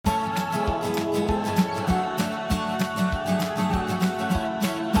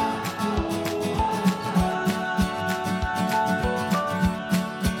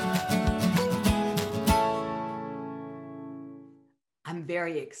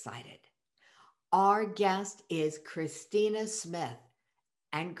very excited. Our guest is Christina Smith,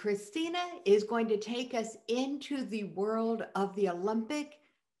 and Christina is going to take us into the world of the Olympic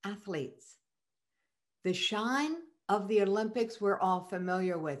athletes. The shine of the Olympics we're all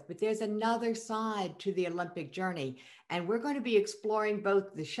familiar with, but there's another side to the Olympic journey, and we're going to be exploring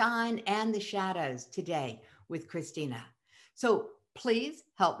both the shine and the shadows today with Christina. So please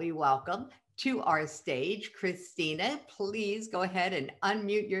help me welcome to our stage, Christina. Please go ahead and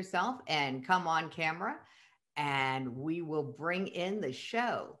unmute yourself and come on camera, and we will bring in the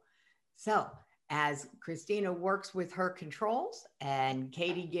show. So as Christina works with her controls and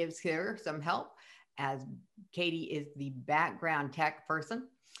Katie gives her some help, as Katie is the background tech person.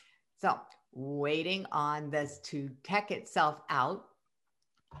 So waiting on this to tech itself out.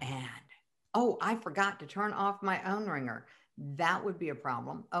 And, oh, I forgot to turn off my own ringer. That would be a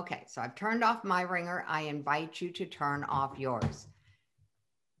problem. Okay, so I've turned off my ringer. I invite you to turn off yours.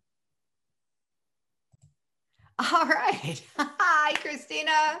 All right. Hi,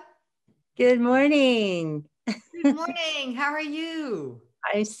 Christina. Good morning. Good morning. How are you?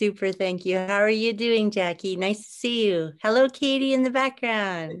 I'm super, thank you. How are you doing, Jackie? Nice to see you. Hello, Katie in the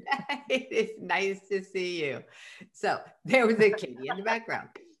background. It is nice to see you. So there was a Katie in the background.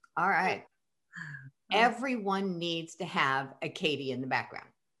 All right. Everyone needs to have a Katie in the background,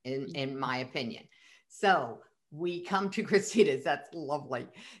 in my opinion. So we come to Christina's. That's lovely.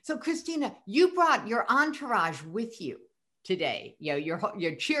 So Christina, you brought your entourage with you today, you know,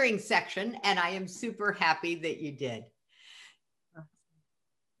 your cheering section, and I am super happy that you did.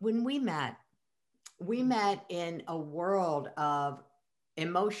 When we met in a world of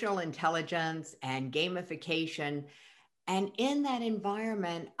emotional intelligence and gamification. And in that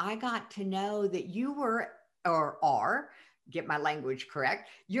environment, I got to know that you were, or are, get my language correct,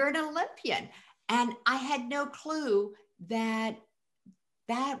 you're an Olympian. And I had no clue that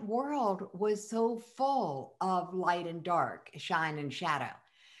that world was so full of light and dark, shine and shadow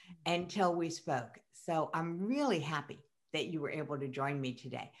until we spoke. So I'm really happy that you were able to join me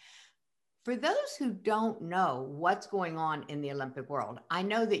today. For those who don't know what's going on in the Olympic world, I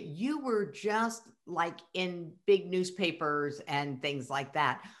know that you were just like in big newspapers and things like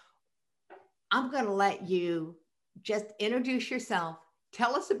that. I'm going to let you just introduce yourself.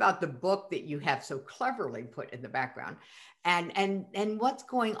 Tell us about the book that you have so cleverly put in the background and what's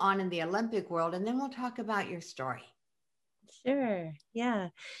going on in the Olympic world. And then we'll talk about your story. Sure. Yeah.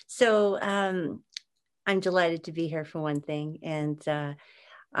 So I'm delighted to be here for one thing. And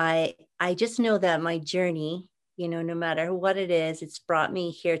I just know that my journey, you know, no matter what it is, it's brought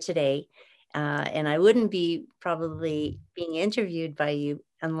me here today. And I wouldn't be probably being interviewed by you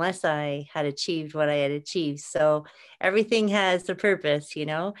unless I had achieved what I had achieved. So everything has a purpose, you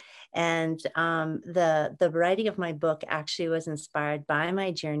know. And the writing of my book actually was inspired by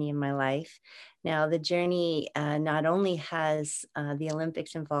my journey in my life. Now, the journey not only has the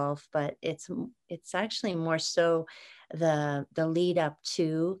Olympics involved, but it's actually more so the lead up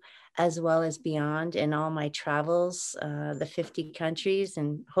to, as well as beyond, in all my travels, the 50 countries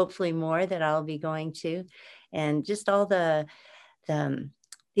and hopefully more that I'll be going to, and just all the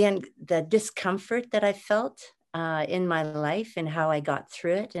discomfort that I felt in my life and how I got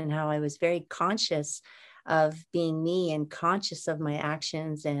through it, and how I was very conscious of being me and conscious of my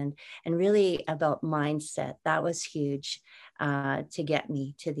actions, and really about mindset. That was huge to get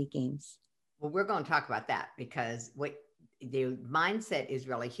me to the games. Well, we're going to talk about that because what the mindset is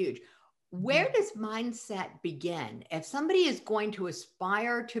really huge. Where does mindset begin? If somebody is going to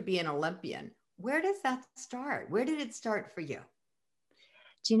aspire to be an Olympian, where does that start? Where did it start for you?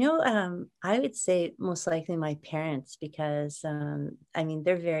 Do you know, I would say most likely my parents, because I mean,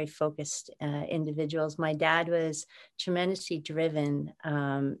 they're very focused individuals. My dad was tremendously driven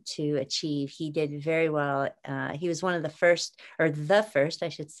to achieve. He did very well. He was one of the first, or the first, I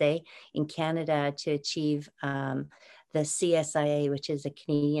should say, in Canada to achieve the CSIA, which is the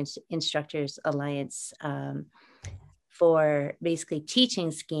Canadian Instructors Alliance, for basically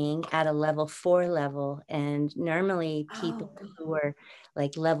teaching skiing at a level 4 level. And normally people who were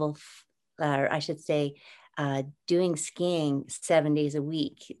like level, or I should say, doing skiing 7 days a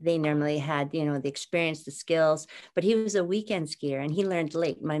week, they normally had, you know, the experience, the skills, but he was a weekend skier and he learned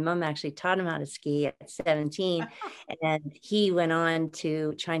late. My mom actually taught him how to ski at 17 and he went on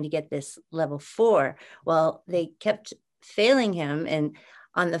to trying to get this level 4. Well, they kept failing him. And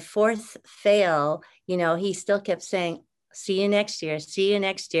on the 4th fail, you know, he still kept saying, see you next year, see you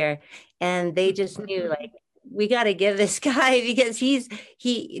next year. And they just knew, like, we got to give this guy, because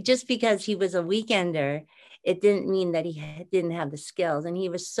he just because he was a weekender it didn't mean that he didn't have the skills. And he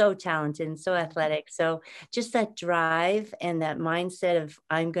was so talented and so athletic. So just that drive and that mindset of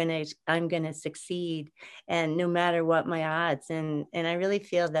I'm gonna succeed, and no matter what my odds. And I really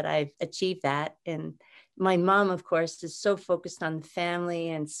feel that I've achieved that. And my mom, of course, is so focused on the family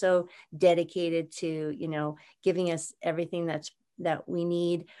and so dedicated to, giving us everything that we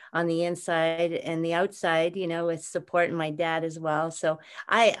need on the inside and the outside, with support, and my dad as well. So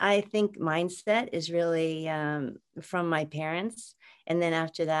I think mindset is really from my parents. And then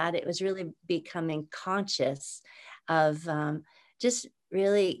after that, it was really becoming conscious of just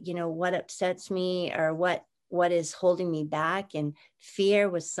really, what upsets me, or what is holding me back. And fear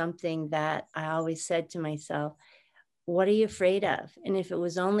was something that I always said to myself, what are you afraid of? And if it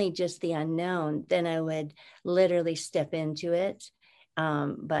was only just the unknown, then I would literally step into it.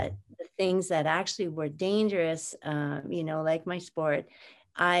 But the things that actually were dangerous, like my sport,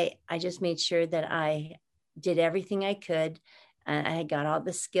 I just made sure that I did everything I could. I had got all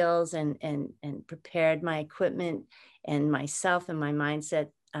the skills and prepared my equipment and myself and my mindset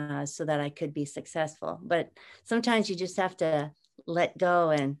so that I could be successful. But sometimes you just have to let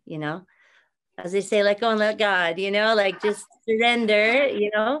go and, as they say, let go and let God, like just surrender,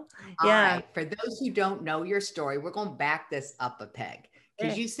 All Yeah. right. For those who don't know your story, we're going to back this up a peg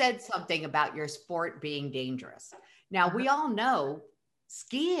because Sure. you said something about your sport being dangerous. Now, Uh-huh. we all know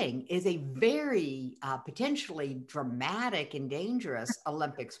skiing is a very potentially dramatic and dangerous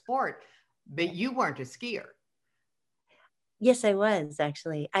Olympic sport, but you weren't a skier. Yes, I was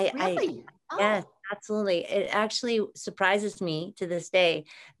actually. Really? Yes, Oh, absolutely. It actually surprises me to this day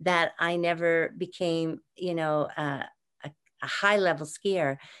that I never became, a high level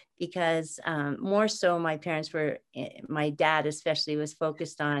skier, because more so my parents were, my dad especially was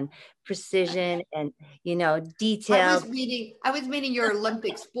focused on precision and, detailed. I was meaning your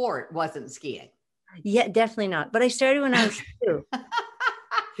Olympic sport wasn't skiing. Yeah, definitely not. But I started when I was two.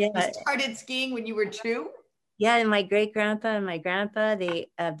 You Yeah. started skiing when you were 2? Yeah, and my great grandpa and my grandpa, they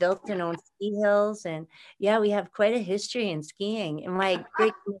built and owned ski hills, and yeah, we have quite a history in skiing. And my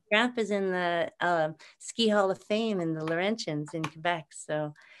great grandpa's in the Ski Hall of Fame in the Laurentians in Quebec.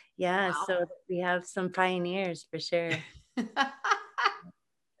 So, yeah, so Wow. we have some pioneers for sure.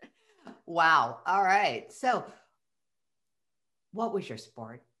 Wow. All right. So, what was your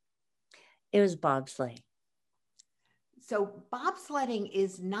sport? It was bobsleigh. So, bobsledding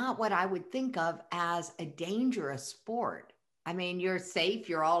is not what I would think of as a dangerous sport. I mean, you're safe,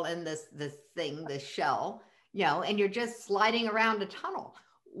 you're all in this thing, this shell, and you're just sliding around a tunnel.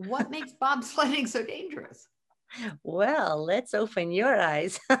 What makes bobsledding so dangerous? Well, let's open your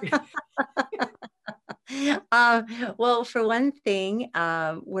eyes. Well, for one thing,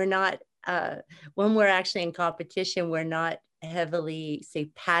 we're not, when we're actually in competition, we're not heavily,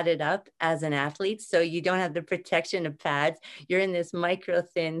 say, padded up as an athlete. So you don't have the protection of pads. You're in this micro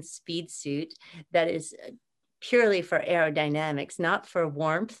thin speed suit that is purely for aerodynamics, not for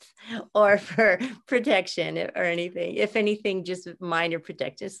warmth or for protection or anything. If anything, just minor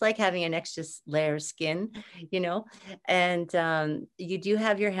protection. It's like having an extra layer of skin, you know. And you do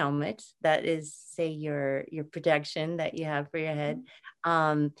have your helmet, that is, say, your protection that you have for your head.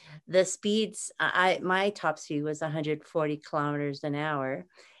 The speeds, my top speed was 140 kilometers an hour.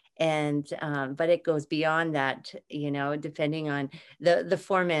 And but it goes beyond that, depending on the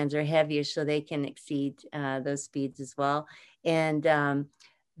foremans are heavier, so they can exceed those speeds as well. And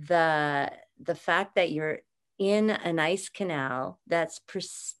the fact that you're in an ice canal that's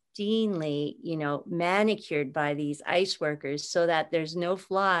pristinely, manicured by these ice workers, so that there's no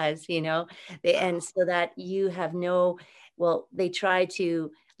flaws, and so that you have no, well, they try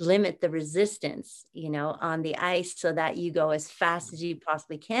to limit the resistance, on the ice, so that you go as fast as you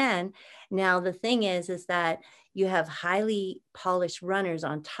possibly can. Now, the thing is that you have highly polished runners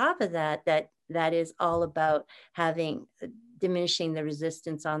on top of that is all about having diminishing the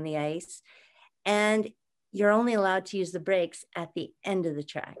resistance on the ice. And you're only allowed to use the brakes at the end of the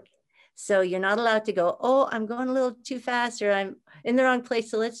track. So you're not allowed to go, oh, I'm going a little too fast, or I'm in the wrong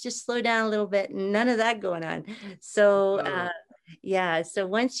place, so let's just slow down a little bit. None of that going on. So yeah, so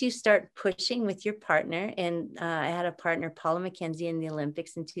once you start pushing with your partner, and I had a partner, Paula McKenzie, in the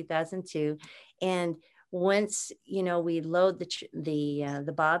Olympics in 2002, and once we load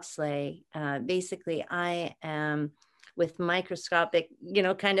the bobsleigh, basically I am with microscopic,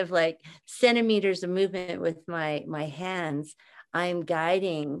 kind of like centimeters of movement with my hands. I'm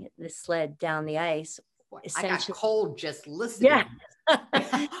guiding the sled down the ice, Boy, I got essentially. cold just listening Yeah. to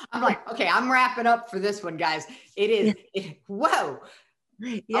this. I'm like, okay, I'm wrapping up for this one, guys. Whoa.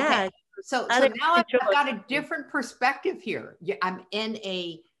 Okay. Yeah. So Out of now I've control. got a different perspective here. I'm in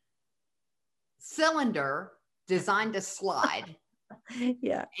a cylinder designed to slide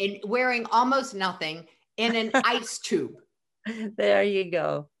Yeah. and wearing almost nothing in an ice tube. There you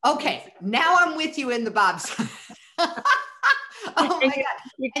go. Okay, now I'm with you in the bobsled. Oh my And God.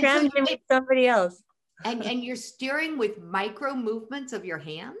 you're And so crammed you in with somebody else. and you're steering with micro movements of your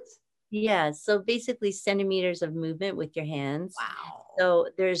hands? Yeah. So basically centimeters of movement with your hands. Wow. So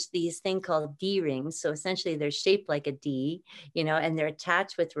there's these thing called D rings. So essentially they're shaped like a D, and they're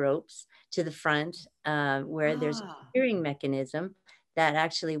attached with ropes to the front, where there's a Ah. steering mechanism that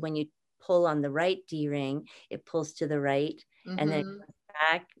actually, when you pull on the right D ring, it pulls to the right, and then it Mm-hmm. comes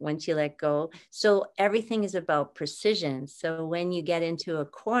back once you let go. So everything is about precision. So when you get into a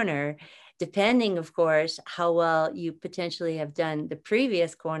corner, depending, of course, how well you potentially have done the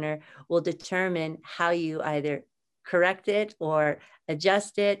previous corner will determine how you either correct it or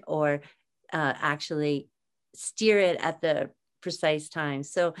adjust it or actually steer it at the precise time.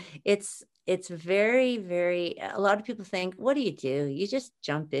 So it's very, very, a lot of people think, what do? You just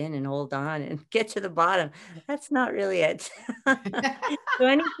jump in and hold on and get to the bottom. That's not really it. So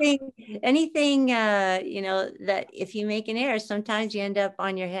anything, that if you make an error, sometimes you end up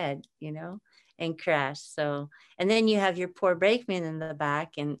on your head, and crash. So, and then you have your poor brakeman in the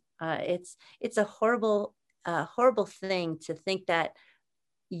back, and it's a horrible thing to think that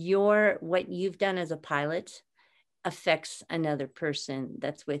what you've done as a pilot affects another person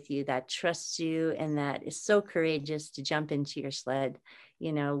that's with you, that trusts you, and that is so courageous to jump into your sled,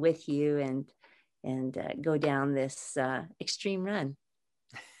 with you and go down this extreme run.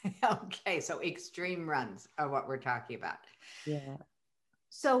 Okay, so extreme runs are what we're talking about. Yeah.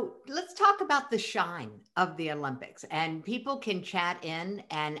 So let's talk about the shine of the Olympics. And people can chat in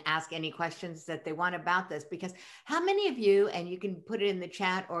and ask any questions that they want about this, because how many of you, and you can put it in the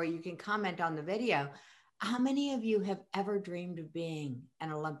chat or you can comment on the video, how many of you have ever dreamed of being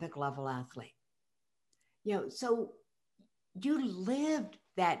an Olympic level athlete? So you lived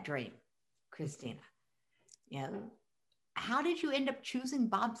that dream, Christina. You know, how did you end up choosing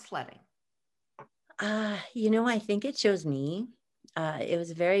bobsledding? I think it shows me. It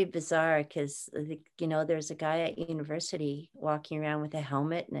was very bizarre because, there's a guy at university walking around with a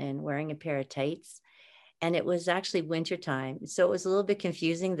helmet and wearing a pair of tights. And it was actually wintertime. So it was a little bit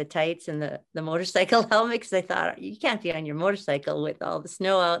confusing, the tights and the motorcycle helmet, because I thought, you can't be on your motorcycle with all the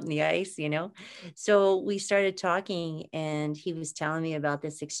snow out and the ice. So we started talking, and he was telling me about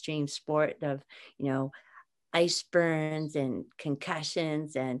this extreme sport of, ice burns and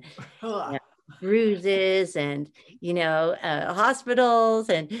concussions and you know, bruises and hospitals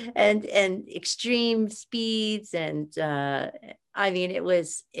and extreme speeds, and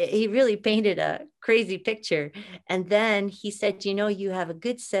he really painted a crazy picture. And then he said, you have a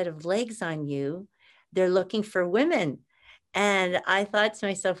good set of legs on you, they're looking for women. And I thought to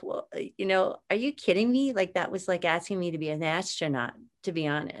myself, well, are you kidding me? Like, that was like asking me to be an astronaut, to be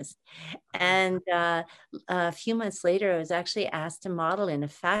honest. And a few months later, I was actually asked to model in a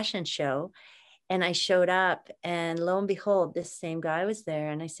fashion show. And I showed up, and lo and behold, this same guy was there.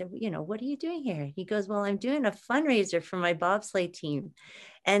 And I said, what are you doing here? He goes, well, I'm doing a fundraiser for my bobsleigh team.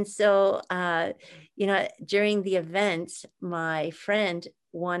 And so, during the event, my friend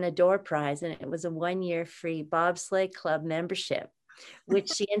won a door prize, and it was a 1-year free bobsleigh club membership, which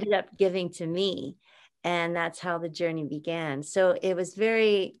she ended up giving to me. And that's how the journey began. So it was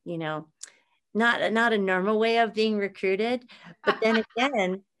very, not a normal way of being recruited. But then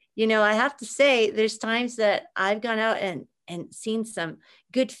again, I have to say, there's times that I've gone out and seen some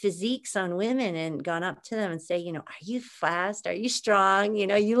good physiques on women and gone up to them and say, are you fast? Are you strong?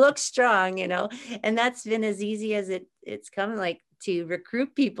 You look strong, and that's been as easy as it's come, like, to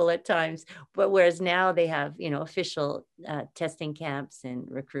recruit people at times. But whereas now they have, official testing camps and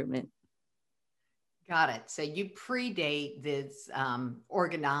recruitment. Got it. So you predate this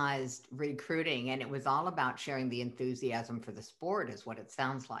organized recruiting, and it was all about sharing the enthusiasm for the sport, is what it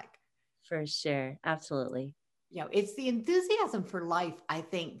sounds like. For sure. Absolutely. It's the enthusiasm for life, I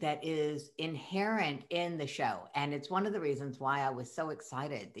think, that is inherent in the show. And it's one of the reasons why I was so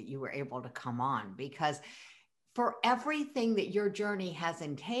excited that you were able to come on, because for everything that your journey has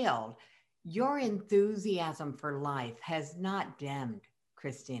entailed, your enthusiasm for life has not dimmed,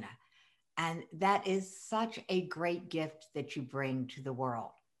 Christina. And that is such a great gift that you bring to the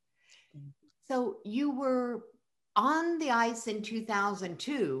world. So you were on the ice in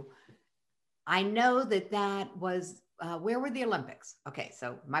 2002. I know that was, where were the Olympics? Okay,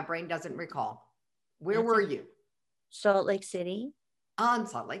 so my brain doesn't recall. Where That's were you? Salt Lake City. On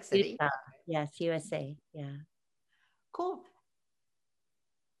Salt Lake City. Utah. Yes, USA. Yeah. Cool.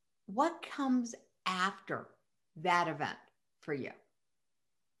 What comes after that event for you?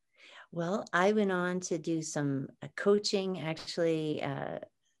 Well, I went on to do some coaching, actually,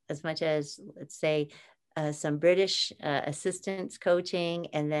 as much as, let's say, some British assistance coaching.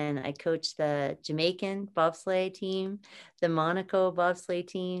 And then I coached the Jamaican bobsleigh team, the Monaco bobsleigh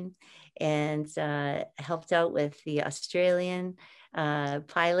team, and helped out with the Australian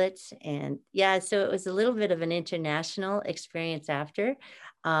pilots. And yeah, so it was a little bit of an international experience after.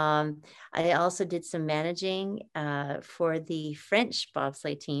 Um, I also did some managing for the French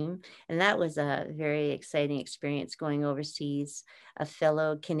bobsleigh team, and that was a very exciting experience going overseas. A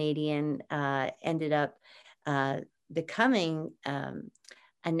fellow Canadian ended up uh, becoming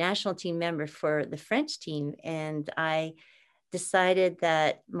a national team member for the French team. And I decided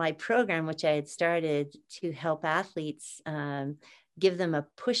that my program, which I had started to help athletes, give them a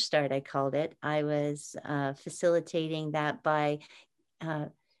push start, I called it. I was facilitating that by uh,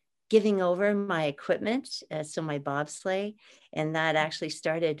 giving over my equipment, so my bobsleigh, and that actually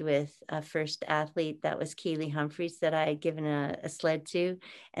started with a first athlete that was Kaylee Humphreys that I had given a sled to,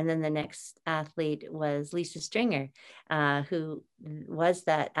 and then the next athlete was Lisa Stringer, who was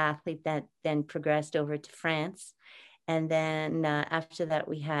that athlete that then progressed over to France. And then after that,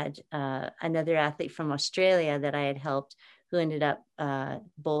 we had another athlete from Australia that I had helped, who ended up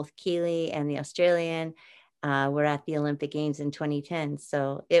both Keely and the Australian were at the Olympic Games in 2010.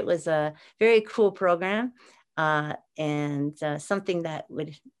 So it was a very cool program and something that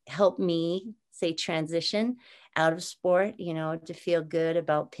would help me, say, transition out of sport, to feel good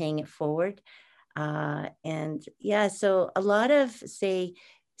about paying it forward. And yeah, so a lot of, say,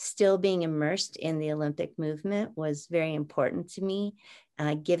 still being immersed in the Olympic movement was very important to me.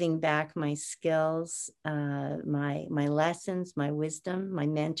 Giving back my skills, my lessons, my wisdom, my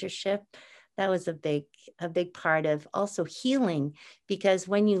mentorship. That was a big part of also healing, because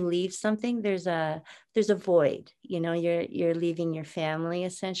when you leave something, there's a void. You're leaving your family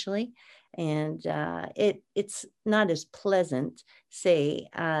essentially, and it's not as pleasant, say,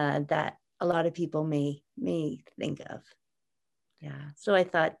 that a lot of people may think of. Yeah. So I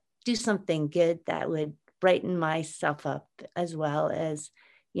thought, do something good that would brighten myself up as well as,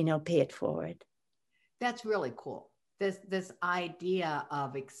 pay it forward. That's really cool. This idea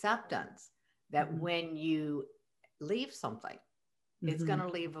of acceptance that Mhm. when you leave something, it's going Mhm.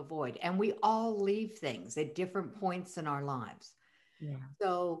 to leave a void. And we all leave things at different points in our lives. Yeah.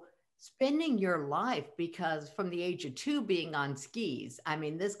 So spending your life, because from the age of 2 being on skis, I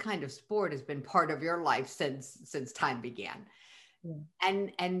mean, this kind of sport has been part of your life since time began. Yeah.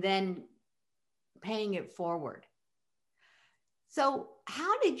 And then paying it forward. So,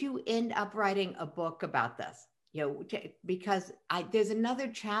 how did you end up writing a book about this? Because there's another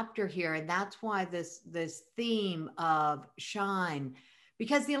chapter here, and that's why this theme of shine,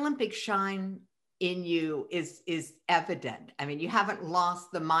 because the Olympic shine in you is evident. I mean, you haven't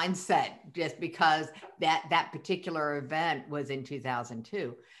lost the mindset just because that particular event was in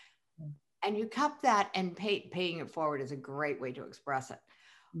 2002, and you kept that, and paying it forward is a great way to express it.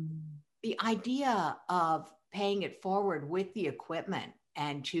 Mhm. The idea of paying it forward with the equipment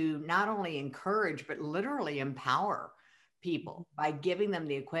and to not only encourage but literally empower people by giving them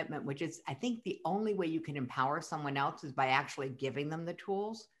the equipment, which is, I think, the only way you can empower someone else is by actually giving them the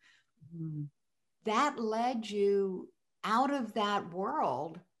tools. Mhm. That led you out of that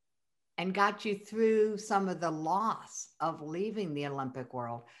world and got you through some of the loss of leaving the Olympic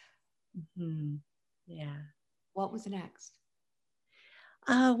world. Mhm. Yeah. What was next?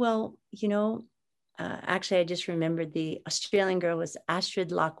 Well, actually, I just remembered the Australian girl was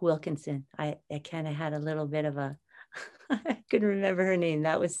Astrid Locke Wilkinson. I kind of had a little bit of a, I couldn't remember her name.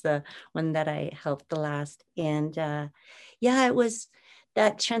 That was the one that I helped the last. And yeah, it was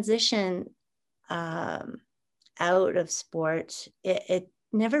that transition um, out of sport. It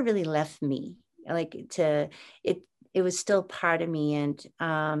never really left me. Like it, it was still part of me. And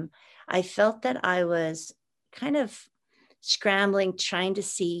I felt that I was kind of scrambling, trying to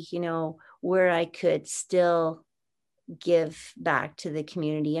see, where I could still give back to the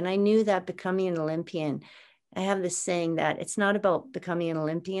community. And I knew that becoming an Olympian, I have this saying that it's not about becoming an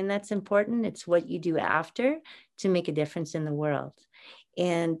Olympian that's important, it's what you do after to make a difference in the world.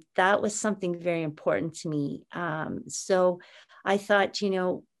 And that was something very important to me. So I thought,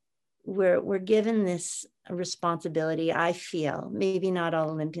 we're given this responsibility. I feel, maybe not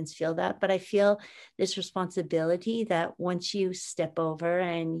all Olympians feel that, but I feel this responsibility that once you step over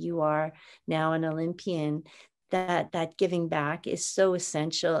and you are now an Olympian, that giving back is so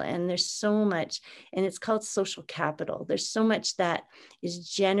essential. And there's so much, and it's called social capital. There's so much that is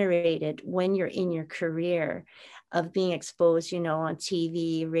generated when you're in your career of being exposed, on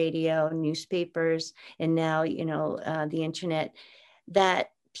TV, radio, newspapers, and now, the internet, that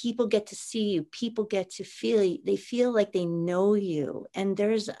people get to see you, people get to feel, they feel like they know you. And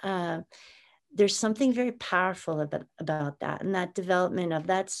there's something very powerful about that, and that development of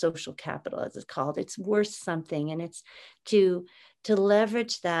that social capital, as it's called. It's worth something, and it's to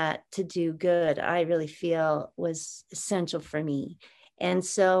leverage that to do good, I really feel was essential for me. And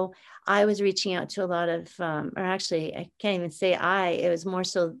so I was reaching out to a lot of, or actually, I can't even say it was more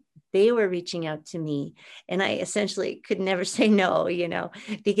so they were reaching out to me, and I essentially could never say no,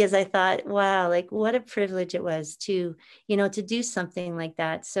 because I thought, wow, like what a privilege it was to, to do something like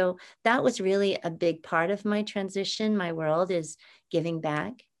that. So that was really a big part of my transition. My world is giving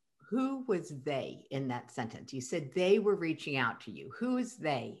back. Who was they in that sentence? You said they were reaching out to you. Who is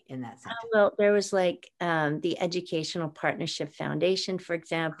they in that sentence? Well, there was like the Educational Partnership Foundation, for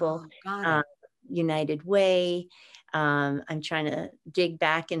example, Oh, got um, it. United Way. I'm trying to dig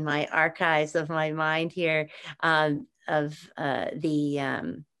back in my archives of my mind here, of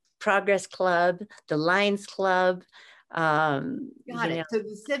the Progress Club, the Lions Club. Got it. So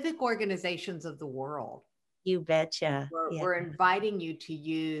the civic organizations of the world You betcha. Yeah. were inviting you to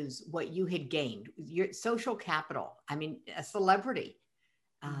use what you had gained, your social capital. I mean, a celebrity,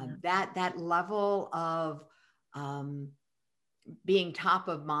 Yeah. that level of um, being top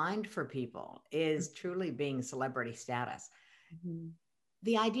of mind for people is truly being celebrity status. Mhm.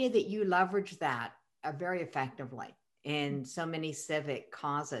 The idea that you leverage that very effectively in so many civic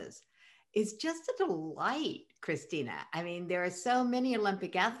causes is just a delight, Christina. I mean, there are so many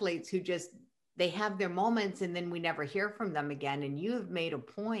Olympic athletes who just they have their moments and then we never hear from them again. And you have made a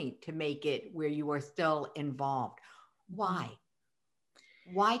point to make it where you are still involved. Mhm. Why?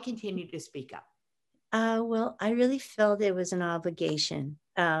 Why continue to speak up? Well, I really felt it was an obligation,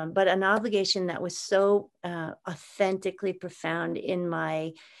 but an obligation that was so authentically profound in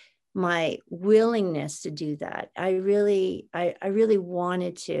my willingness to do that. I really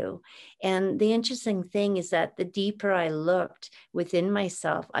wanted to. And the interesting thing is that the deeper I looked within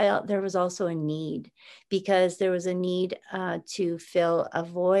myself, there was also a need, because there was a need to fill a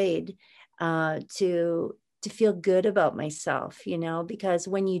void, to feel good about myself, because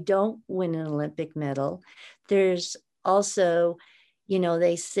when you don't win an Olympic medal, there's also,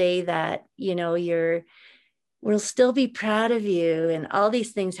 they say that, we'll still be proud of you and all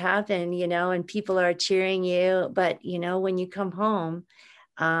these things happen, and people are cheering you. But, when you come home,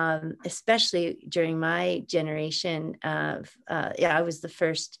 especially during my generation of, yeah, I was the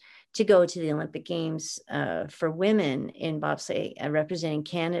first to go to the Olympic Games for women in bobsleigh, representing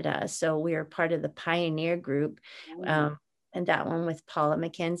Canada. So we were part of the pioneer group, Ooh, um, and that one with Paula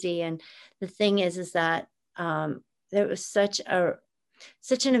McKenzie. And the thing is that there was such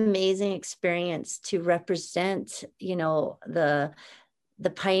an amazing experience to represent, the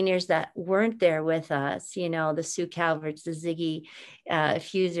pioneers that weren't there with us, the Sue Calverts, the Ziggy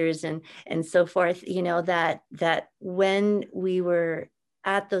Fusers, and so forth, that when we were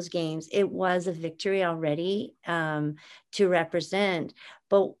at those games, it was a victory already, to represent.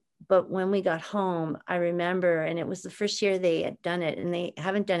 But when we got home, I remember, and it was the first year they had done it, and they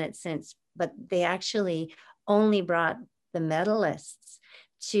haven't done it since, but they actually only brought the medalists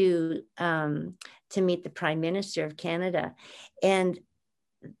to meet the Prime Minister of Canada. And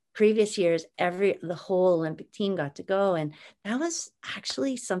previous years, the whole Olympic team got to go. And that was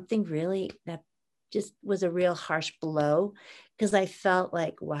actually something really that just was a real harsh blow, because I felt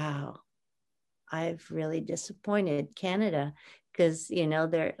like, wow, I've really disappointed Canada, because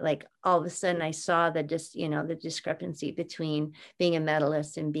they're like, all of a sudden I saw the discrepancy between being a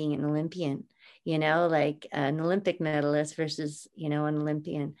medalist and being an Olympian, like an Olympic medalist versus an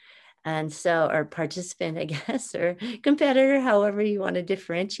Olympian. And so, or participant, I guess, or competitor, however you want to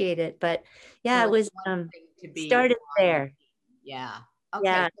differentiate it. But yeah, well, it it's was one thing to be started on the there. team. Yeah. Okay.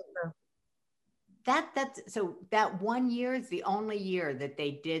 Yeah. That's so that one year is the only year that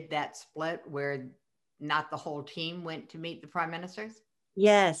they did that split where not the whole team went to meet the prime ministers.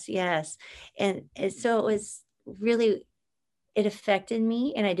 Yes, yes. And so it was really, it affected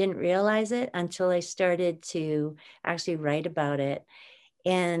me, and I didn't realize it until I started to actually write about it.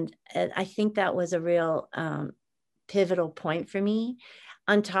 And I think that was a real pivotal point for me,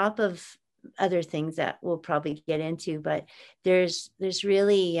 on top of other things that we'll probably get into. But there's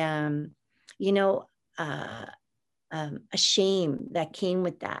really, you know, uh, a shame that came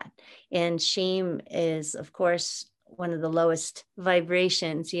with that. And shame is, of course, one of the lowest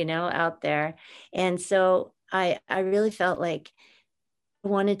vibrations, out there. And so I really felt like I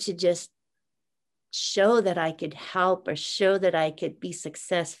wanted to just show that I could help, or show that I could be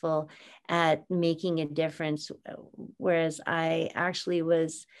successful at making a difference, whereas I actually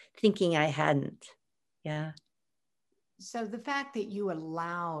was thinking I hadn't. Yeah. So the fact that you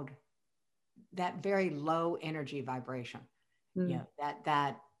allowed that very low energy vibration, you Mm, know,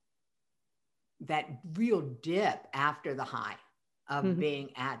 that real dip after the high of mhm, being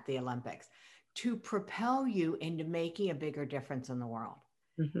at the Olympics to propel you into making a bigger difference in the world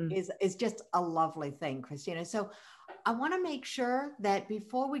mhm, is just a lovely thing, Christina. So I want to make sure that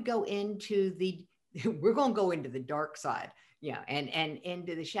before we go into the we're going to go into the dark side, and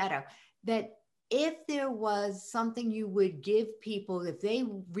into the shadow, that if there was something you would give people if they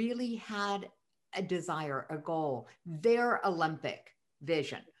really had a desire, a goal, their Olympic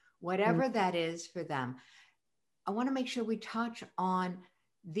vision, mm, whatever that is for them, I want to make sure we touch on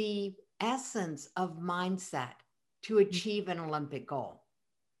the essence of mindset to achieve an Olympic goal.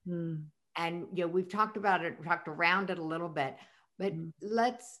 mm, And we've talked about it, talked around it a little bit, but mm,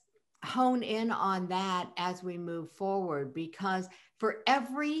 let's hone in on that as we move forward, because for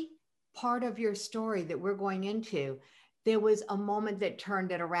every part of your story that we're going into, there was a moment that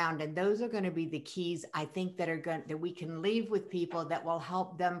turned it around, and those are going to be the keys, I think, that we can leave with people that will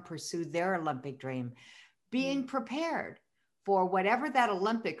help them pursue their Olympic dream. mm, Being prepared for whatever that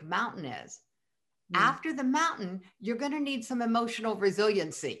Olympic mountain is. mm, After the mountain, you're going to need some emotional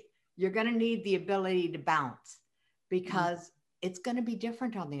resiliency. You're going to need the ability to bounce, mm, because it's going to be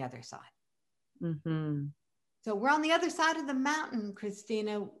different on the other side. mhm. So we're on the other side of the mountain,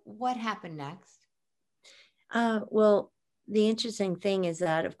 Christina. What happened next? Well, the interesting thing is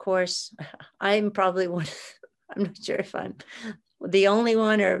that, of course, I'm probably one. I'm not sure if I'm the only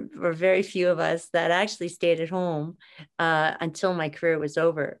one, or very few of us that actually stayed at home until my career was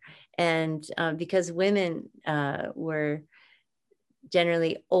over. And because women were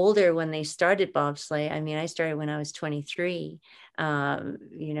generally older when they started bobsleigh. I mean, I started when I was 23, and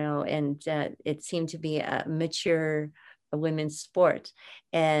it seemed to be a mature women's sport.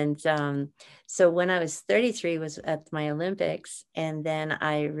 And so when I was 33 was at my Olympics, and then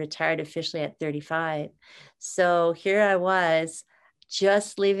I retired officially at 35. So here I was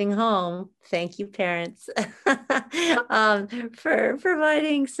just leaving home. Thank you, parents, for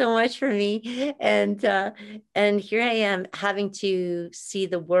providing so much for me. And here I am having to see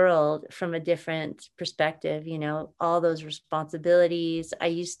the world from a different perspective, all those responsibilities. I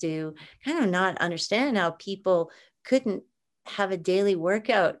used to kind of not understand how people couldn't have a daily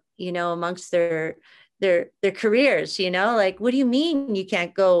workout, amongst their careers, like, what do you mean you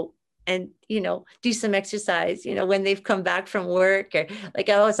can't go and do some exercise when they've come back from work? Or like,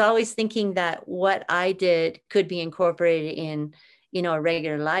 I was always thinking that what I did could be incorporated in a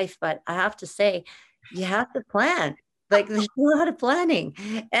regular life. But I have to say, you have to plan. Like, there's a lot of planning.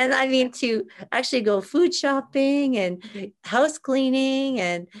 And I mean, to actually go food shopping and house cleaning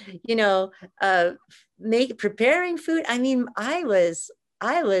and, you know, uh, preparing food. I mean, I was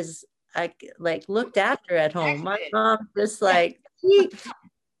like looked after at home. My Hectic. mom just Yeah. like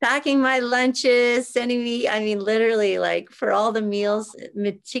packing my lunches, sending me, I mean, literally like for all the meals,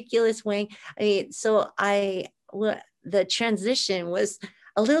 meticulous weighing. I mean, the transition was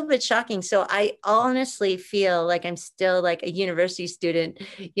a little bit shocking. So I honestly feel like I'm still like a university student,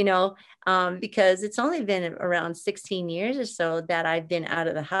 because it's only been around 16 years or so that I've been out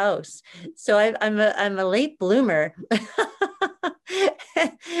of the house. So I'm a late bloomer.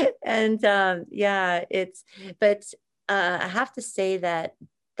 And yeah, but I have to say that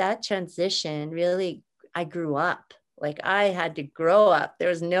transition really, I grew up. Like, I had to grow up. There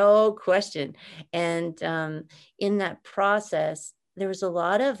was no question. And in that process, there was a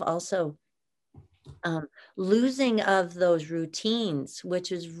lot of also losing of those routines,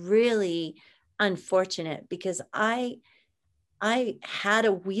 which is really unfortunate, because I had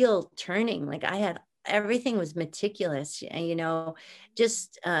a wheel turning. Like, I had everything was meticulous, and,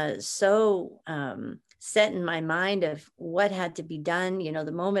 just so set in my mind of what had to be done,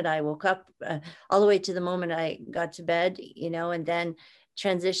 the moment I woke up, all the way to the moment I got to bed, and then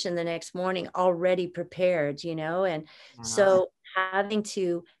transition the next morning already prepared, and Uh-huh. so having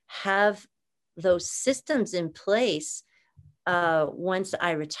to have those systems in place once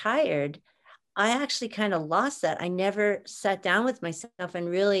I retired, I actually kind of lost that. I never sat down with myself and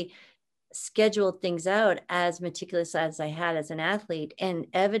really scheduled things out as meticulous as I had as an athlete. And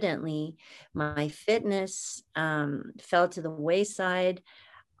evidently, my fitness fell to the wayside.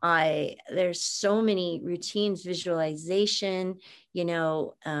 There's so many routines, visualization,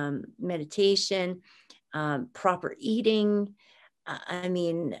 meditation, proper eating. I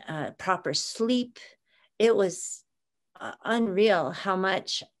mean, proper sleep. It was unreal how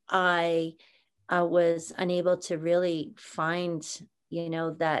much I was unable to really find,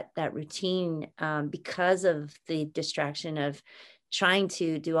 that routine, because of the distraction of trying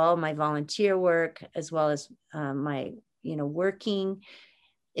to do all my volunteer work, as well as my working.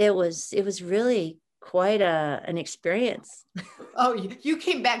 It was really quite an experience. Oh, you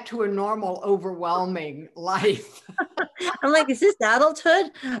came back to a normal, overwhelming life. I'm like, is this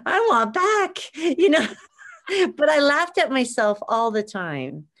adulthood? I want back. But I laughed at myself all the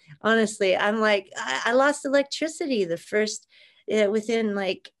time. Honestly, I'm like, I lost electricity the first, within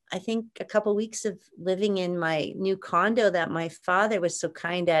like, I think a couple weeks of living in my new condo that my father was so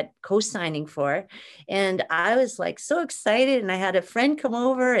kind at co-signing for. And I was like so excited. And I had a friend come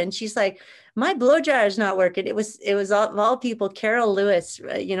over and she's like, my blow dryer is not working. It was all, of all people, Carol Lewis,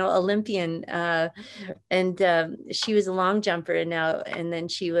 Olympian, and she was a long jumper and then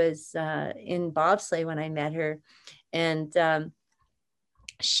she was in bobsleigh when I met her. And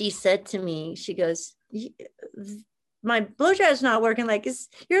she said to me, she goes, my blow dryer is not working. Like, is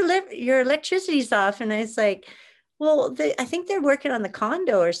your electricity's off? And I was like, well, I think they're working on the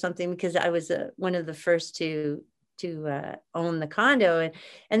condo or something, because I was one of the first to own the condo.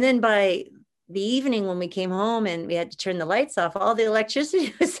 And then by the evening when we came home and we had to turn the lights off, all the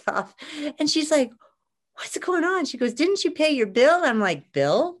electricity was off. And she's like, what's going on? She goes, didn't you pay your bill? I'm like,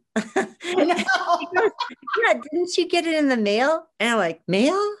 bill? Oh, no. Goes, yeah, didn't you get it in the mail? And I'm like,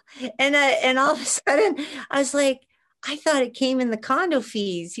 mail? And all of a sudden I was like, I thought it came in the condo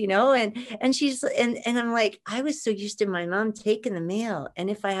fees, and she's and I'm like, I was so used to my mom taking the mail.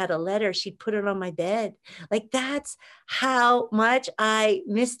 And if I had a letter, she'd put it on my bed. Like, that's how much I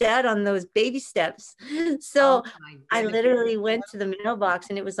missed out on those baby steps. So Oh my I goodness. literally went to the mailbox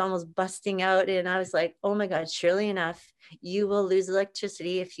and it was almost busting out. And I was like, oh my God, surely enough, you will lose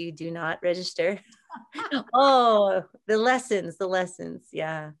electricity if you do not register. Oh, the lessons.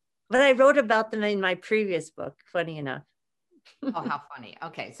 Yeah. But I wrote about them in my previous book, funny enough. Oh, how funny.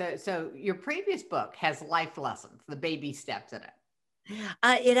 Okay. So your previous book has life lessons, the baby steps in it.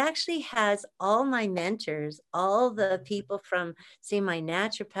 It actually has all my mentors, all the people from, say, my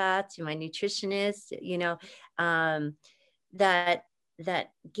naturopath to my nutritionist, um,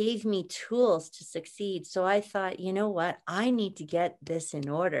 that gave me tools to succeed. So I thought, you know what, I need to get this in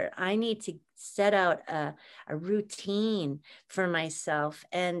order. I need to set out a routine for myself,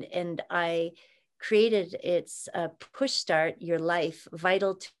 and I created its Push Start Your Life: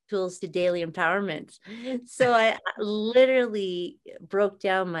 Vital Tools to Daily Empowerment. So I literally broke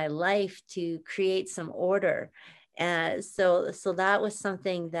down my life to create some order. So that was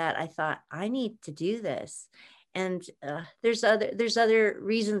something that I thought, I need to do this. And there's other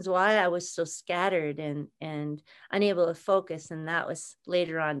reasons why I was so scattered and unable to focus, and that was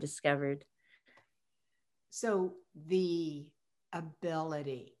later on discovered. So the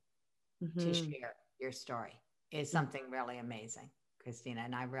ability to Mhm. share your story is something really amazing, Christina,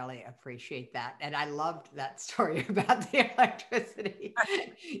 and I really appreciate that. And I loved that story about the electricity.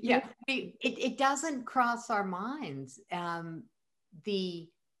 Yeah, it doesn't cross our minds,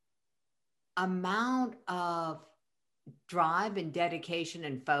 the amount of drive and dedication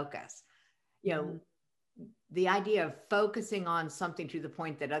and focus. You know, Mhm. the idea of focusing on something to the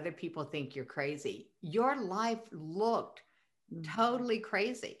point that other people think you're crazy. Your life looked Mhm. totally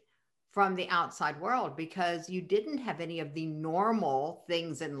crazy from the outside world because you didn't have any of the normal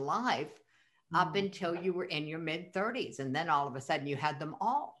things in life up Mhm. until you were in your mid 30s. And then all of a sudden you had them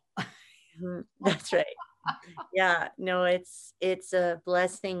all. Mhm. That's right. Yeah, no, it's a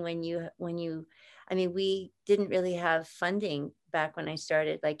blessing when you I mean, we didn't really have funding back when I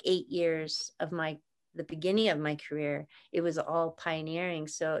started, like 8 years of the beginning of my career. It was all pioneering.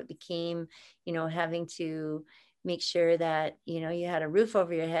 So it became, having to make sure that, you had a roof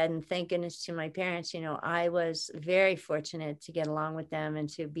over your head. And thank goodness to my parents, I was very fortunate to get along with them and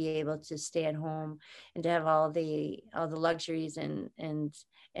to be able to stay at home and to have all the luxuries and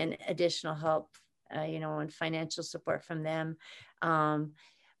additional help, and financial support from them. Um,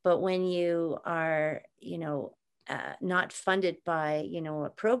 but when you are, not funded by, a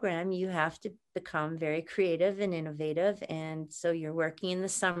program, you have to become very creative and innovative. And so you're working in the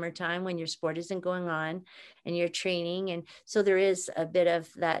summertime when your sport isn't going on and you're training. And so there is a bit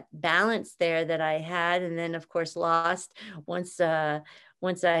of that balance there that I had. And then of course lost once I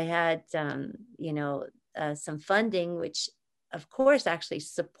had, some funding, which of course actually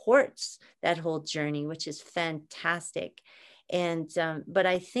supports that whole journey, which is fantastic. And but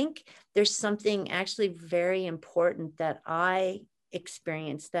I think there's something actually very important that I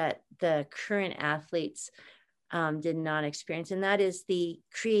experienced that the current athletes did not experience, and that is the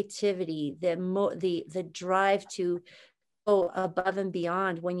creativity, the drive to go above and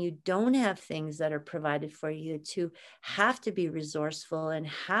beyond when you don't have things that are provided for you, to have to be resourceful and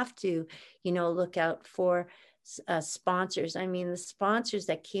have to, look out for sponsors. I mean, the sponsors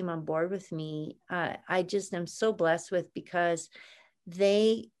that came on board with me, I just am so blessed with, because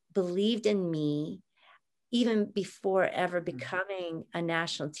they believed in me even before ever becoming a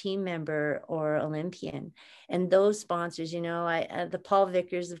national team member or Olympian. And those sponsors, you know, the Paul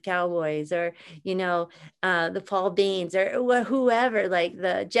Vickers of Cowboys, or, you know, the Paul Baines, or whoever, like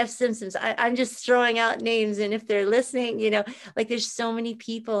the Jeff Simpsons. I'm just throwing out names. And if they're listening, you know, like there's so many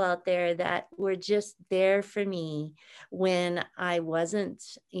people out there that were just there for me when I wasn't,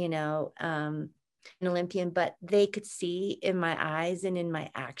 you know, an Olympian, but they could see in my eyes and in my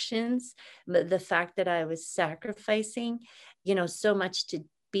actions the fact that I was sacrificing, you know, so much to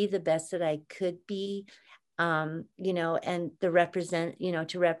be the best that I could be. You know, and to represent,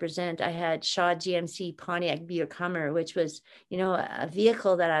 I had Shaw GMC Pontiac Buick Hummer, which was, you know, a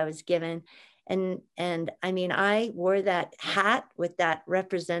vehicle that I was given. And I mean, I wore that hat with that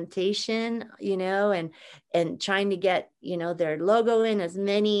representation, you know, and trying to get, you know, their logo in as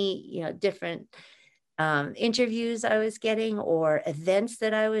many, you know, different interviews I was getting or events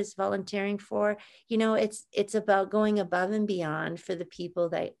that I was volunteering for. You know, it's about going above and beyond for the people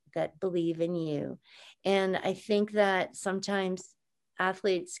that believe in you. And I think that sometimes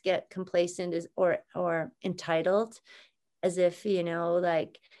athletes get complacent or entitled, as if, you know,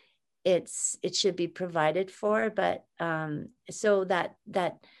 like it should be provided for. But so that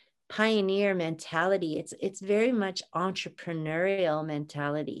pioneer mentality, it's very much entrepreneurial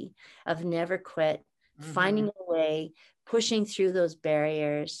mentality of never quit, finding a way, pushing through those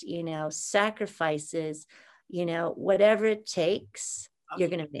barriers, you know, sacrifices, you know, whatever it takes, you're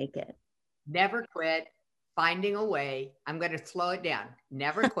going to make it. Never quit, finding a way. I'm going to slow it down.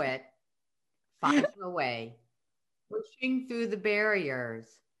 Never quit, finding a way, pushing through the barriers,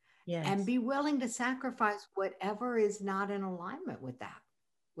 Yes. and be willing to sacrifice whatever is not in alignment with that,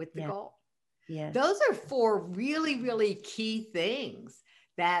 with the goal. Yes. Those are 4 really, really key things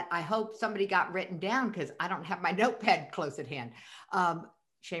that I hope somebody got written down, because I don't have my notepad close at hand.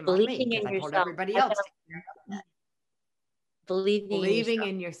 Shame on me, because I told everybody else. Believing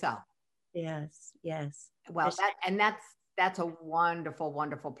in yourself. Yes, yes. Well, that's a wonderful,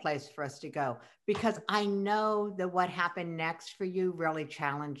 wonderful place for us to go, because I know that what happened next for you really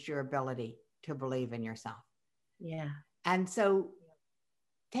challenged your ability to believe in yourself. Yeah. And so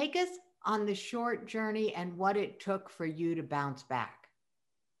take us on the short journey and what it took for you to bounce back.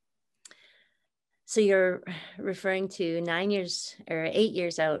 So you're referring to 9 years or 8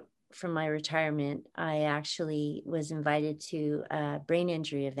 years out from my retirement, I actually was invited to a brain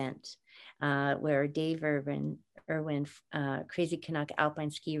injury event where Dave Irwin, Crazy Canuck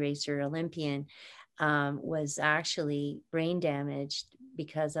alpine ski racer, Olympian, was actually brain damaged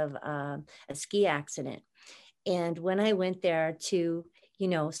because of a ski accident. And when I went there to, you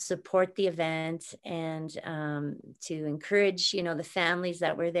know, support the event and to encourage, you know, the families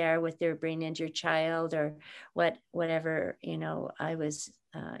that were there with their brain injured child or whatever, you know, I was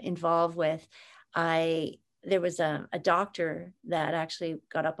involved with, there was a doctor that actually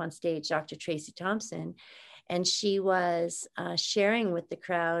got up on stage, Dr. Tracy Thompson, and she was sharing with the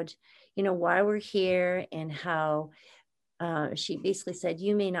crowd, you know, why we're here and how she basically said,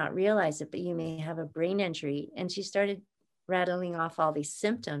 you may not realize it, but you may have a brain injury. And she started rattling off all these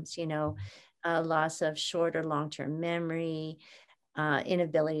symptoms, you know, loss of short or long-term memory,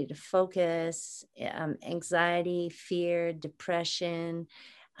 inability to focus, anxiety, fear, depression,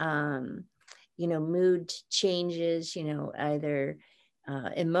 you know, mood changes, you know, either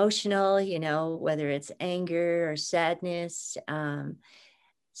emotional, you know, whether it's anger or sadness,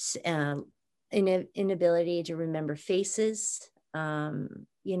 inability to remember faces,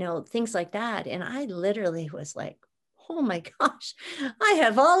 you know, things like that. And I literally was like, oh my gosh, I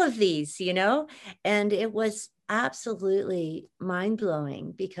have all of these, you know, and it was absolutely mind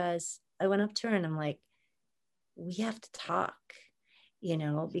blowing because I went up to her and I'm like, we have to talk, you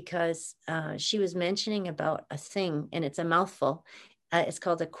know, because she was mentioning about a thing and it's a mouthful. It's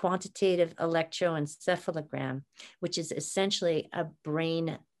called a quantitative electroencephalogram, which is essentially a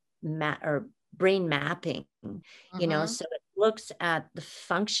brain mapping, you know, so it looks at the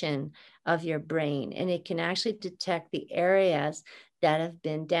function of your brain and it can actually detect the areas that have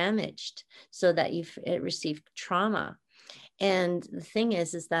been damaged so that you've received trauma. And the thing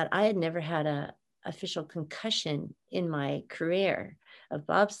is that I had never had a official concussion in my career of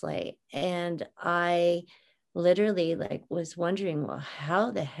bobsleigh. And I literally like was wondering, well,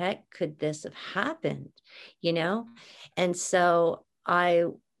 how the heck could this have happened? You know? And so I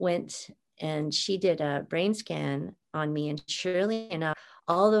went and she did a brain scan on me. And surely enough,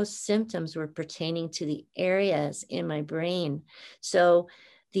 all those symptoms were pertaining to the areas in my brain. So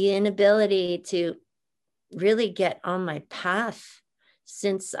the inability to really get on my path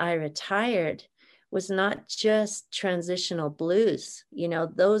since I retired was not just transitional blues.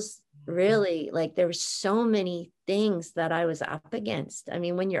 Those really, like, there were so many things that I was up against. I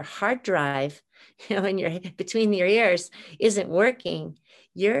mean, when your hard drive, in your between your ears isn't working,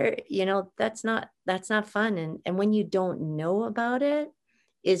 that's not fun. And when you don't know about it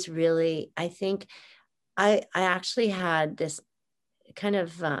is really, I think I actually had this kind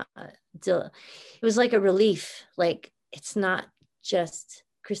of it was like a relief. Like, it's not just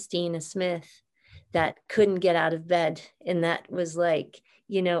Christina Smith that couldn't get out of bed and that was like,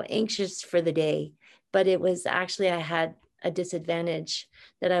 anxious for the day, but it was actually, I had a disadvantage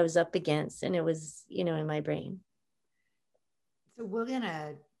that I was up against, and it was, in my brain. So we're going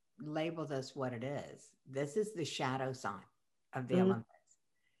to label this what it is. This is the shadow sign of the Mm-hmm. Olympics.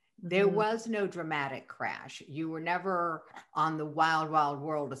 There Mm-hmm. was no dramatic crash. You were never on the wild, wild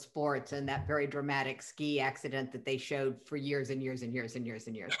world of sports and that very dramatic ski accident that they showed for years and years and years and years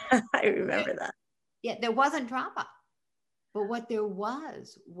and years. I remember that. Yeah, there wasn't drama. But what there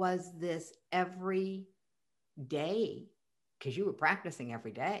was this every day, because you were practicing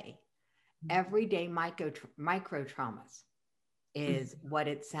every day micro traumas is what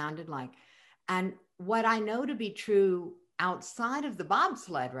it sounded like. And what I know to be true outside of the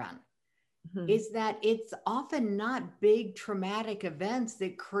bobsled run Mm-hmm. is that it's often not big traumatic events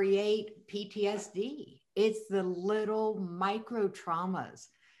that create PTSD. It's the little micro traumas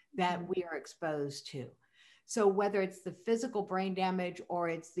that we are exposed to. So whether it's the physical brain damage or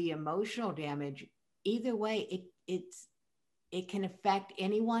it's the emotional damage, either way, it can affect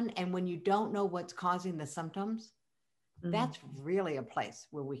anyone. And when you don't know what's causing the symptoms, that's really a place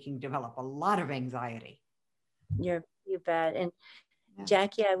where we can develop a lot of anxiety. You bet. And Yeah.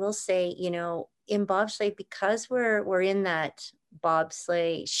 Jackie, I will say, in bobsleigh, because we're in that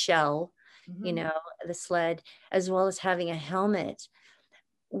bobsleigh shell, Mm-hmm. the sled, as well as having a helmet,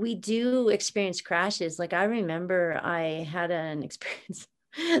 we do experience crashes. Like, I remember I had an experience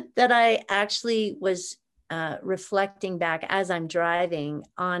that I actually was reflecting back as I'm driving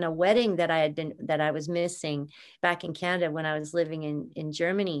on a wedding that I was missing back in Canada when I was living in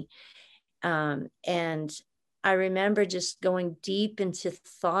Germany. And I remember just going deep into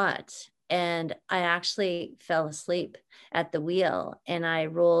thought, and I actually fell asleep at the wheel, and I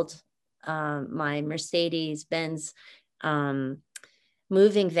rolled my Mercedes Benz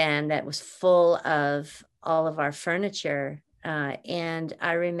moving van that was full of all of our furniture. And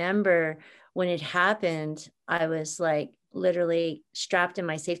I remember when it happened, I was like literally strapped in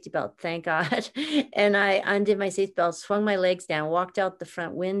my safety belt, thank God. And I undid my safety belt, swung my legs down, walked out the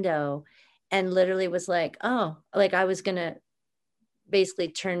front window, and literally was like, oh, like I was going to basically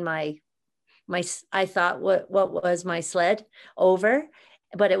turn I thought what was my sled over,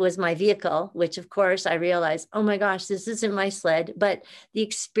 but it was my vehicle, which of course I realized, oh my gosh, this isn't my sled. But the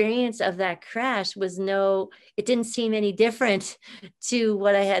experience of that crash it didn't seem any different to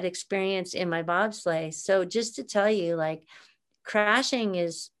what I had experienced in my bobsleigh. So just to tell you, like, crashing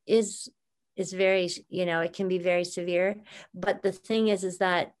is very, it can be very severe. But the thing is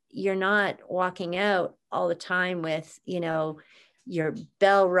that you're not walking out all the time with, your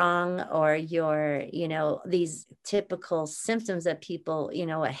bell rung or your, these typical symptoms that people,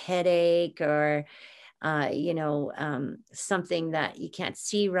 a headache or, something that you can't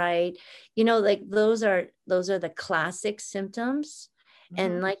see right, like those are the classic symptoms. Mm-hmm.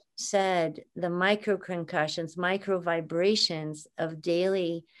 And like you said, the micro concussions, micro vibrations of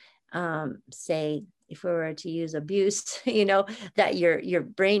daily, say, if we were to use abuse, that your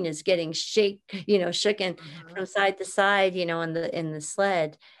brain is getting shooken Mm-hmm. from side to side, in the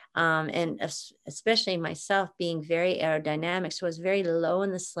sled. And especially myself being very aerodynamic. So I was very low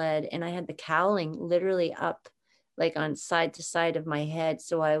in the sled, and I had the cowling literally up, like on side to side of my head.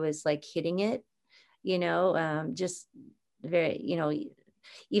 So I was like hitting it, just very,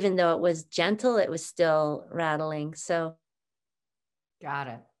 even though it was gentle, it was still rattling. So. Got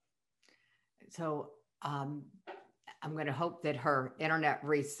it. So I'm going to hope that her internet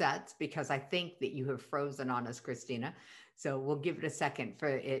resets because I think that you have frozen on us, Christina. So we'll give it a second for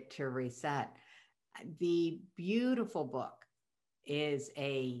it to reset. The beautiful book is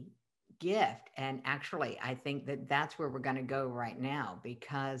a gift. And actually, I think that that's where we're going to go right now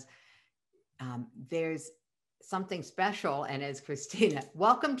because there's something special. And as Christina,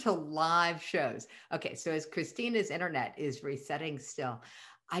 welcome to live shows. Okay, so as Christina's internet is resetting still,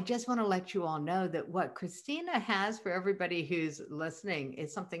 I just want to let you all know that what Christina has for everybody who's listening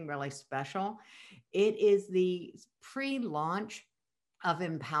is something really special. It is the pre-launch of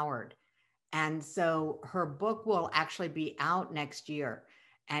Empowered. And so her book will actually be out next year.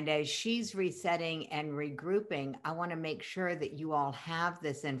 And as she's resetting and regrouping, I want to make sure that you all have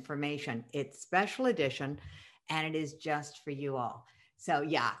this information. It's special edition and it is just for you all. So,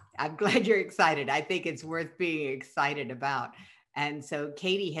 yeah, I'm glad you're excited. I think it's worth being excited about. And so,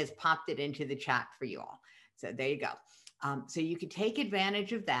 Katie has popped it into the chat for you all. So, there you go. So, you can take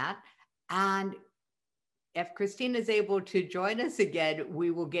advantage of that. And if Christina is able to join us again, we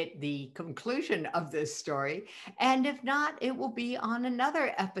will get the conclusion of this story. And if not, it will be on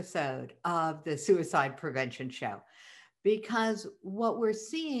another episode of the Suicide Prevention Show. Because what we're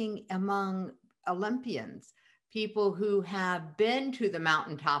seeing among Olympians, people who have been to the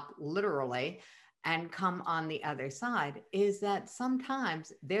mountaintop literally and come on the other side, is that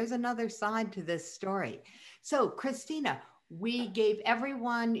sometimes there's another side to this story. So, Christina, we gave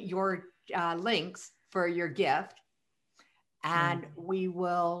everyone your links for your gift. Yeah. And we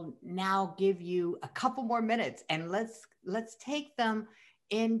will now give you a couple more minutes and let's take them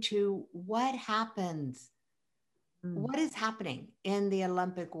into Mm. what is happening in the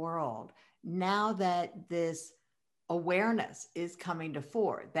Olympic world now that this awareness is coming to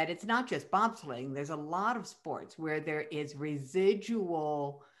fore, that it's not just bobsleighing. There's a lot of sports where there is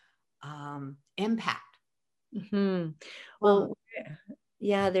residual impact Mhm. from. Well,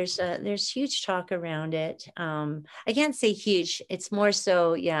 yeah, there's huge talk around it. I can't say huge. It's more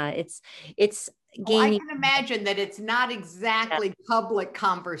so, yeah, it's Oh, I gaining. can imagine that it's not Yeah. exactly public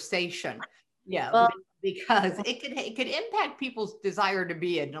conversation. Yeah, Well, because it could impact people's desire to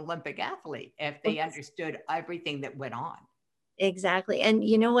be an Olympic athlete if they understood everything that went on. exactly. And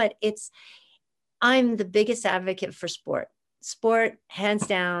you know what? I'm the biggest advocate for sport. Sport, hands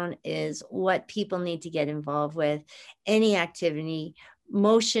down, is what people need to get involved with. Any activity,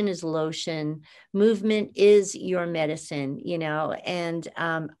 motion is lotion, movement is your medicine, And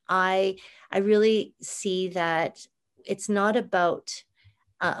I really see that it's not about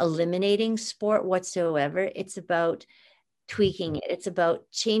eliminating sport whatsoever. It's about tweaking it. It's about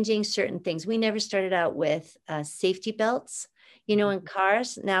changing certain things. We never started out with safety belts, in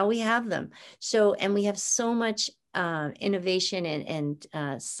cars. Now we have them. So, and we have so much innovation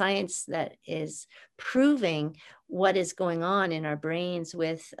and science that is proving what is going on in our brains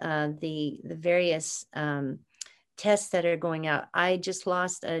with the various tests that are going out. I just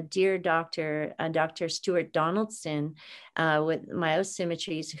lost a dear doctor, Dr. Stuart Donaldson, with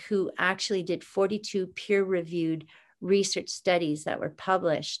myosymmetries, who actually did 42 peer-reviewed research studies that were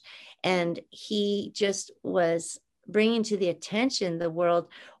published. And he just was bringing to the attention the world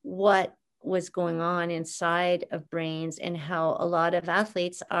what was going on inside of brains and how a lot of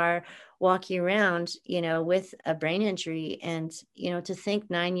athletes are walking around, with a brain injury. And, to think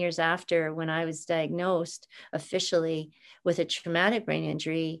 9 years after, when I was diagnosed officially with a traumatic brain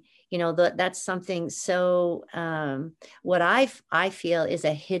injury, that's something so what I feel is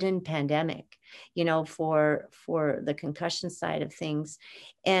a hidden pandemic, for the concussion side of things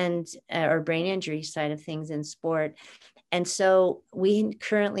and or brain injury side of things in sport. And so we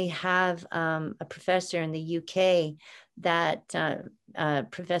currently have a professor in the UK that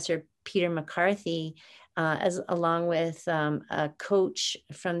Professor Peter McCarthy, as along with a coach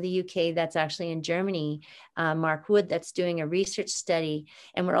from the UK that's actually in Germany, Mark Wood, that's doing a research study.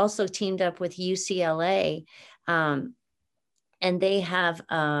 And we're also teamed up with UCLA, and they have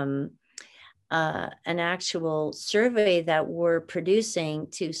an actual survey that we're producing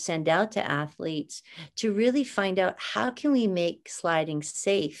to send out to athletes to really find out how can we make sliding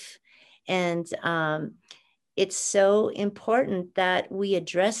safe. And it's so important that we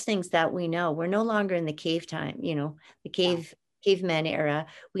address things that we know. We're no longer in the cave time, the caveman era.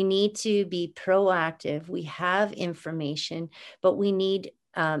 We need to be proactive. We have information, but we need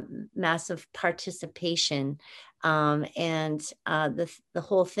massive participation. And the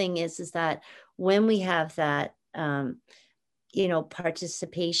whole thing is that when we have that,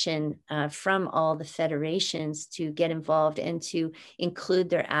 participation from all the federations to get involved and to include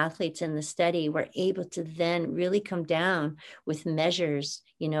their athletes in the study, we're able to then really come down with measures,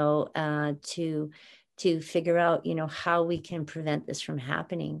 to figure out, how we can prevent this from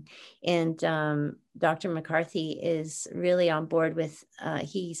happening. And Dr. McCarthy is really on board with,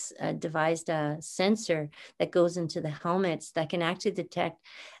 he's devised a sensor that goes into the helmets that can actually detect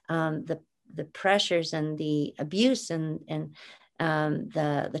the pressures and the abuse and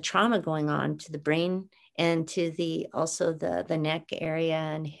the trauma going on to the brain and to also the neck area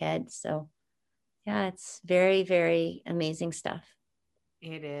and head. So yeah, it's very, very amazing stuff.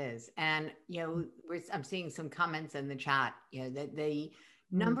 It is. And, I'm seeing some comments in the chat, that the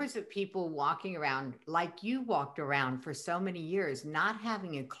Mm. numbers of people walking around like you walked around for so many years, not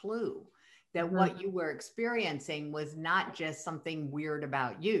having a clue that Mhm. what you were experiencing was not just something weird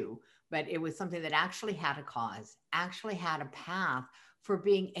about you, but it was something that actually had a cause, actually had a path for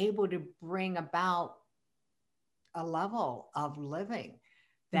being able to bring about a level of living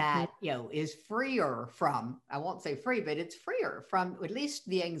Mhm. that is freer from, I won't say free, but it's freer from, at least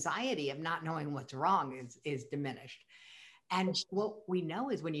the anxiety of not knowing what's wrong is diminished. And what we know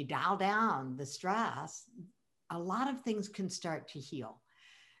is when you dial down the stress, a lot of things can start to heal.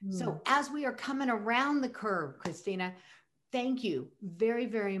 Mm. So as we are coming around the curve, Christina, thank you very,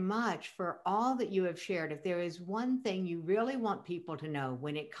 very much for all that you have shared. If there is one thing you really want people to know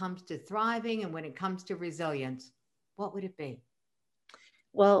when it comes to thriving and when it comes to resilience, what would it be?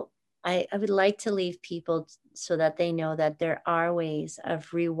 Well, I would like to leave people so that they know that there are ways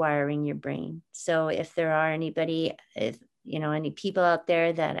of rewiring your brain. So if there are anybody, if any people out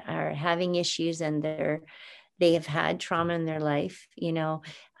there that are having issues and they have had trauma in their life, you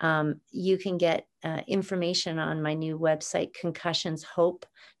can get information on my new website,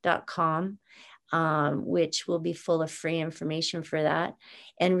 concussionshope.com, which will be full of free information for that.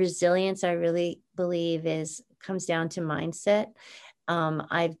 And resilience, I really believe, comes down to mindset.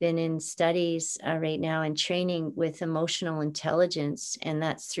 I've been in studies right now and training with emotional intelligence, and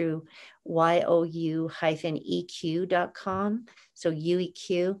that's through you-eq.com. So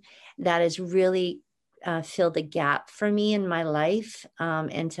UEQ, that has really filled a gap for me in my life,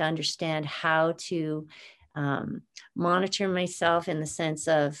 and to understand how to monitor myself in the sense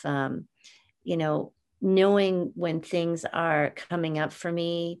of, you know, knowing when things are coming up for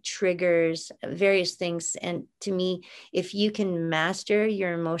me, triggers, various things. And to me, if you can master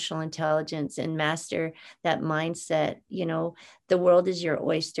your emotional intelligence and master that mindset, the world is your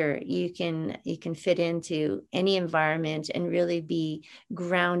oyster. You can fit into any environment and really be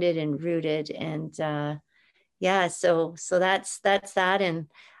grounded and rooted. And yeah, so that's that. And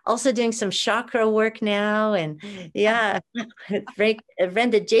also doing some chakra work now. And yeah,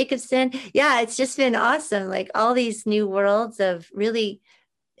 Brenda Jacobson. Yeah, it's just been awesome. Like all these new worlds of really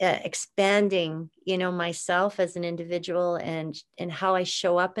expanding, myself as an individual and how I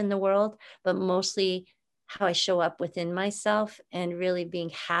show up in the world, but mostly how I show up within myself and really being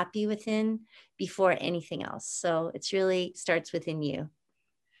happy within before anything else. So it's really starts within you.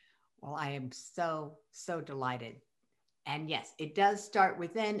 Well, I am so, so delighted. And yes, it does start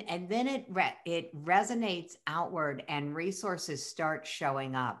within, and then it resonates outward, and resources start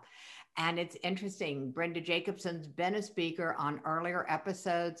showing up. And it's interesting. Brenda Jacobson's been a speaker on earlier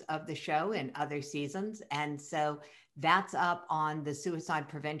episodes of the show in other seasons, and so that's up on the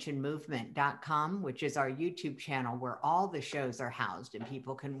suicidepreventionmovement.com, which is our YouTube channel where all the shows are housed and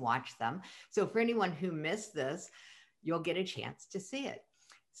people can watch them. So for anyone who missed this, you'll get a chance to see it.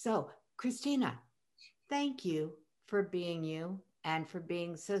 So, Christina, thank you for being you and for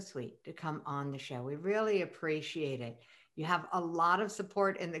being so sweet to come on the show. We really appreciate it. You have a lot of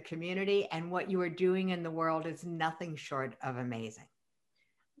support in the community, and what you are doing in the world is nothing short of amazing.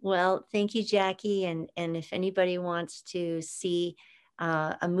 Well, thank you, Jackie. And if anybody wants to see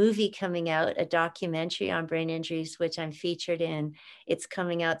a movie coming out, a documentary on brain injuries, which I'm featured in, it's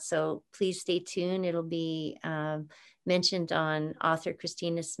coming out. So please stay tuned. It'll be mentioned on author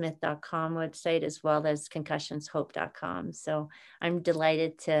ChristinaSmith.com website as well as concussionshope.com. So I'm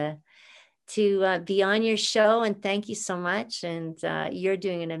delighted to be on your show, and thank you so much. And you're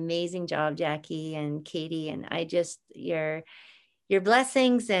doing an amazing job, Jackie and Katie. And your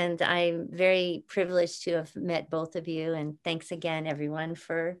blessings. And I'm very privileged to have met both of you. And thanks again, everyone,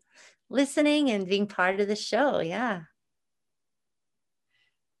 for listening and being part of the show. Yeah.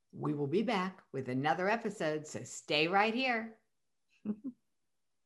 We will be back with another episode, so stay right here.